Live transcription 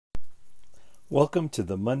Welcome to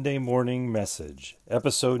the Monday Morning Message,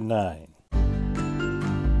 Episode 9.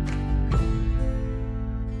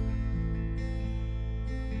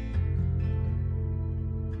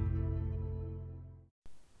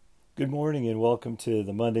 Good morning and welcome to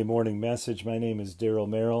the Monday Morning Message. My name is Daryl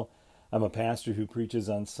Merrill. I'm a pastor who preaches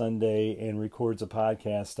on Sunday and records a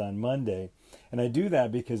podcast on Monday. And I do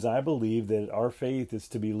that because I believe that our faith is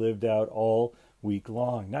to be lived out all week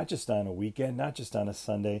long, not just on a weekend, not just on a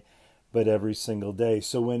Sunday, but every single day.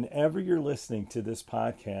 So whenever you're listening to this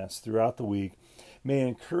podcast throughout the week, may I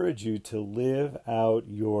encourage you to live out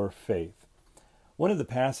your faith. One of the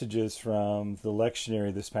passages from the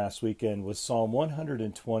lectionary this past weekend was Psalm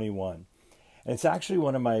 121. And it's actually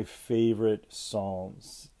one of my favorite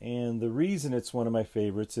psalms. And the reason it's one of my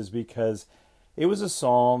favorites is because it was a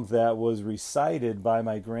psalm that was recited by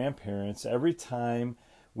my grandparents every time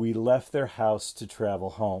we left their house to travel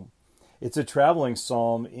home. It's a traveling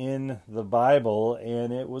psalm in the Bible,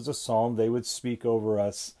 and it was a psalm they would speak over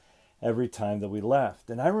us every time that we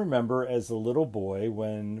left. And I remember as a little boy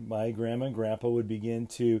when my grandma and grandpa would begin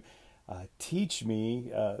to teach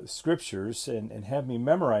me scriptures and have me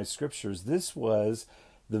memorize scriptures. This was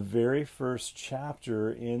the very first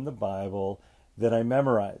chapter in the Bible that I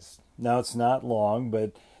memorized. Now, it's not long,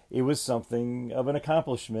 but it was something of an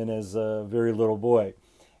accomplishment as a very little boy.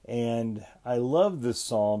 And I love this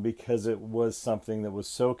psalm because it was something that was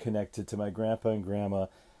so connected to my grandpa and grandma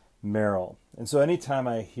Merrill. And so anytime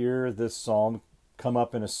I hear this psalm come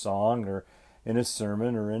up in a song or in a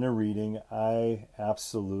sermon or in a reading, I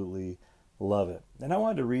absolutely love it. And I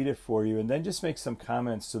wanted to read it for you and then just make some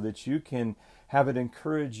comments so that you can have it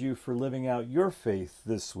encourage you for living out your faith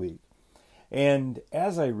this week. And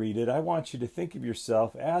as I read it, I want you to think of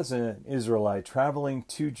yourself as an Israelite traveling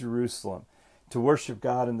to Jerusalem to worship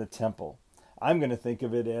God in the temple. I'm going to think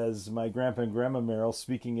of it as my grandpa and grandma Merrill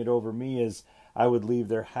speaking it over me as I would leave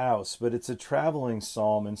their house. But it's a traveling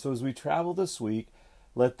psalm. And so as we travel this week,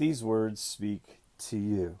 let these words speak to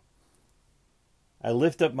you. I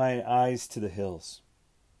lift up my eyes to the hills.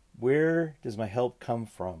 Where does my help come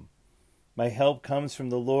from? My help comes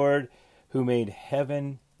from the Lord who made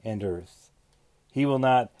heaven and earth. He will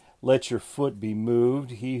not let your foot be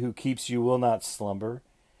moved. He who keeps you will not slumber.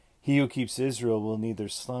 He who keeps Israel will neither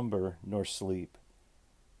slumber nor sleep.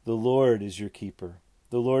 The Lord is your keeper.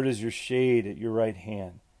 The Lord is your shade at your right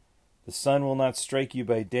hand. The sun will not strike you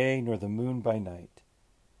by day, nor the moon by night.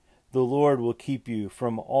 The Lord will keep you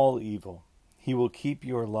from all evil. He will keep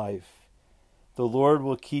your life. The Lord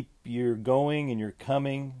will keep your going and your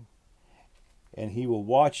coming, and He will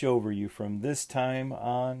watch over you from this time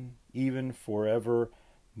on, even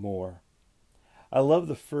forevermore. I love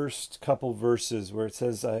the first couple verses where it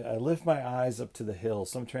says, I lift my eyes up to the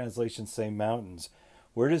hills. Some translations say mountains.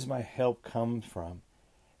 Where does my help come from?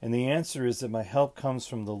 And the answer is that my help comes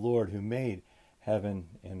from the Lord who made heaven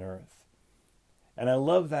and earth. And I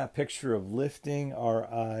love that picture of lifting our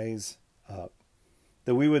eyes up.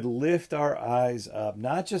 That we would lift our eyes up,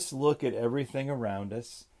 not just look at everything around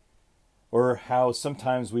us, or how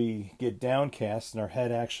sometimes we get downcast and our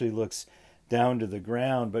head actually looks down to the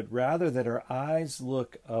ground, but rather that our eyes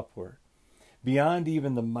look upward, beyond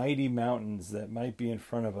even the mighty mountains that might be in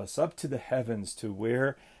front of us, up to the heavens, to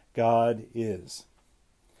where God is.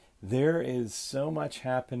 There is so much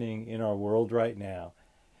happening in our world right now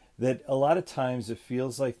that a lot of times it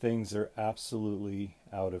feels like things are absolutely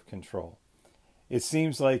out of control. It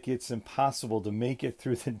seems like it's impossible to make it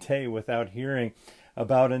through the day without hearing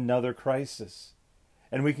about another crisis.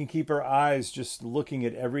 And we can keep our eyes just looking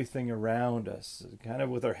at everything around us, kind of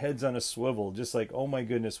with our heads on a swivel, just like, oh my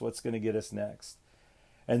goodness, what's going to get us next?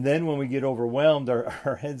 And then when we get overwhelmed,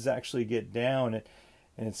 our heads actually get down, and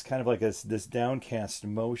it's kind of like this downcast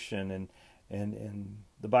motion. And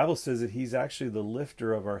the Bible says that He's actually the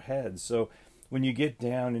lifter of our heads. So when you get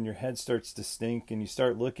down and your head starts to stink and you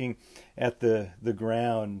start looking at the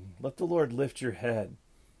ground, let the Lord lift your head.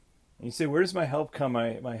 And you say, where does my help come?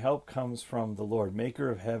 My help comes from the Lord, maker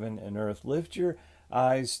of heaven and earth. Lift your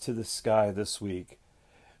eyes to the sky this week.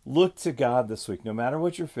 Look to God this week. No matter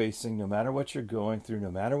what you're facing, no matter what you're going through, no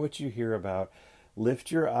matter what you hear about, lift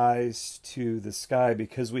your eyes to the sky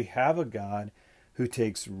because we have a God who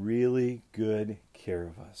takes really good care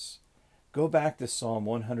of us. Go back to Psalm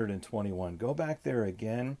 121. Go back there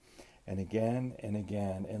again and again and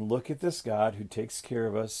again and look at this God who takes care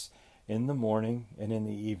of us in the morning and in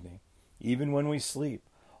the evening. Even when we sleep,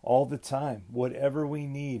 all the time, whatever we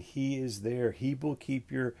need, He is there. He will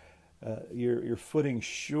keep your footing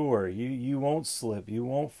sure. You won't slip. You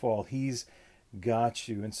won't fall. He's got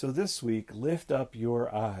you. And so this week, lift up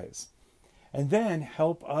your eyes. And then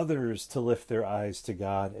help others to lift their eyes to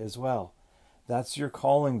God as well. That's your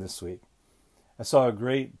calling this week. I saw a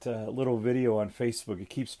great little video on Facebook. It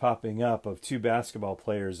keeps popping up of two basketball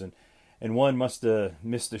players, and one must have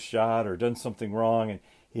missed a shot or done something wrong, and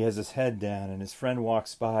he has his head down, and his friend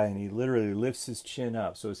walks by, and he literally lifts his chin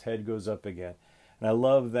up so his head goes up again. And I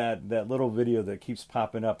love that little video that keeps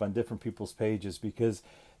popping up on different people's pages, because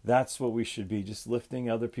that's what we should be, just lifting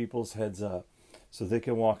other people's heads up so they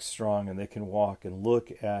can walk strong and they can walk and look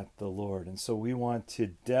at the Lord. And so we want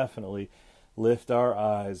to definitely lift our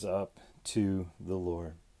eyes up to the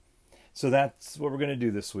Lord. So that's what we're going to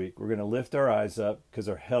do this week. We're going to lift our eyes up because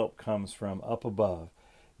our help comes from up above.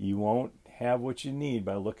 You won't have what you need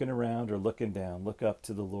by looking around or looking down. Look up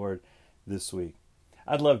to the Lord this week.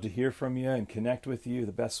 I'd love to hear from you and connect with you.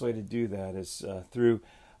 The best way to do that is through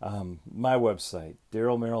my website,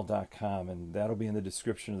 darylmerrill.com, and that'll be in the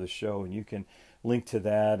description of the show, and you can link to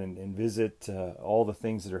that and visit all the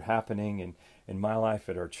things that are happening in my life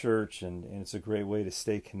at our church, and it's a great way to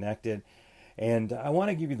stay connected. And I want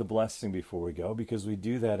to give you the blessing before we go, because we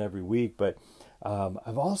do that every week, but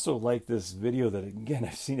I've also liked this video that, again,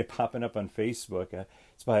 I've seen it popping up on Facebook.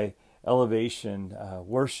 It's by Elevation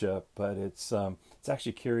Worship, but it's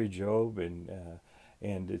actually Carrie Job, and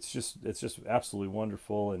it's just absolutely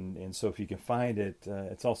wonderful. And so if you can find it,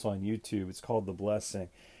 it's also on YouTube. It's called The Blessing,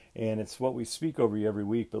 and it's what we speak over you every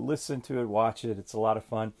week. But listen to it, watch it. It's a lot of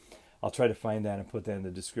fun. I'll try to find that and put that in the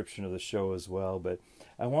description of the show as well. But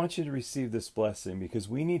I want you to receive this blessing, because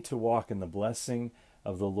we need to walk in the blessing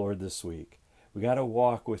of the Lord this week. We got to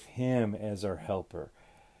walk with Him as our helper.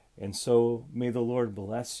 And so may the Lord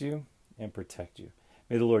bless you and protect you.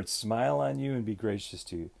 May the Lord smile on you and be gracious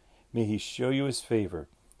to you. May He show you His favor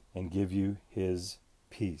and give you His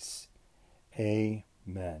peace.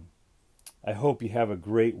 Amen. I hope you have a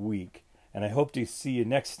great week, and I hope to see you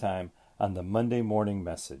next time on the Monday Morning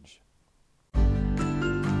Message.